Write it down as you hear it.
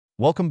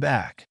Welcome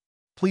back.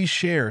 Please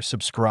share,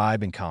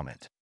 subscribe, and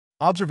comment.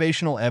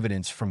 Observational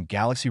evidence from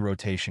galaxy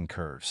rotation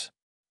curves.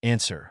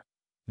 Answer.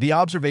 The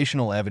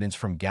observational evidence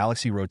from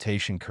galaxy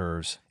rotation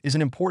curves is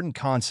an important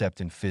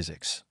concept in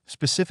physics,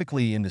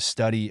 specifically in the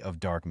study of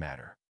dark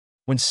matter.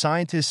 When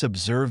scientists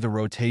observe the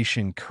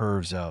rotation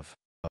curves of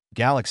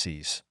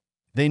galaxies,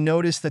 they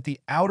notice that the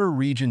outer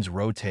regions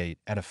rotate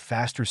at a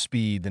faster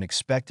speed than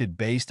expected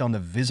based on the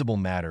visible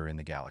matter in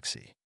the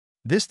galaxy.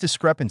 This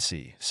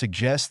discrepancy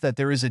suggests that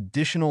there is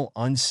additional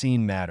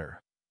unseen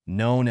matter,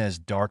 known as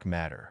dark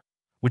matter,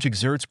 which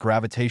exerts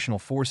gravitational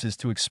forces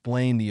to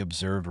explain the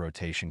observed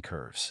rotation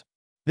curves.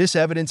 This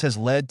evidence has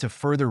led to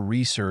further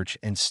research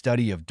and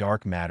study of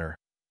dark matter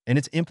and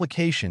its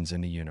implications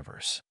in the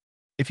universe.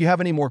 If you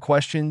have any more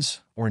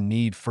questions or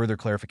need further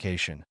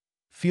clarification,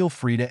 feel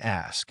free to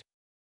ask.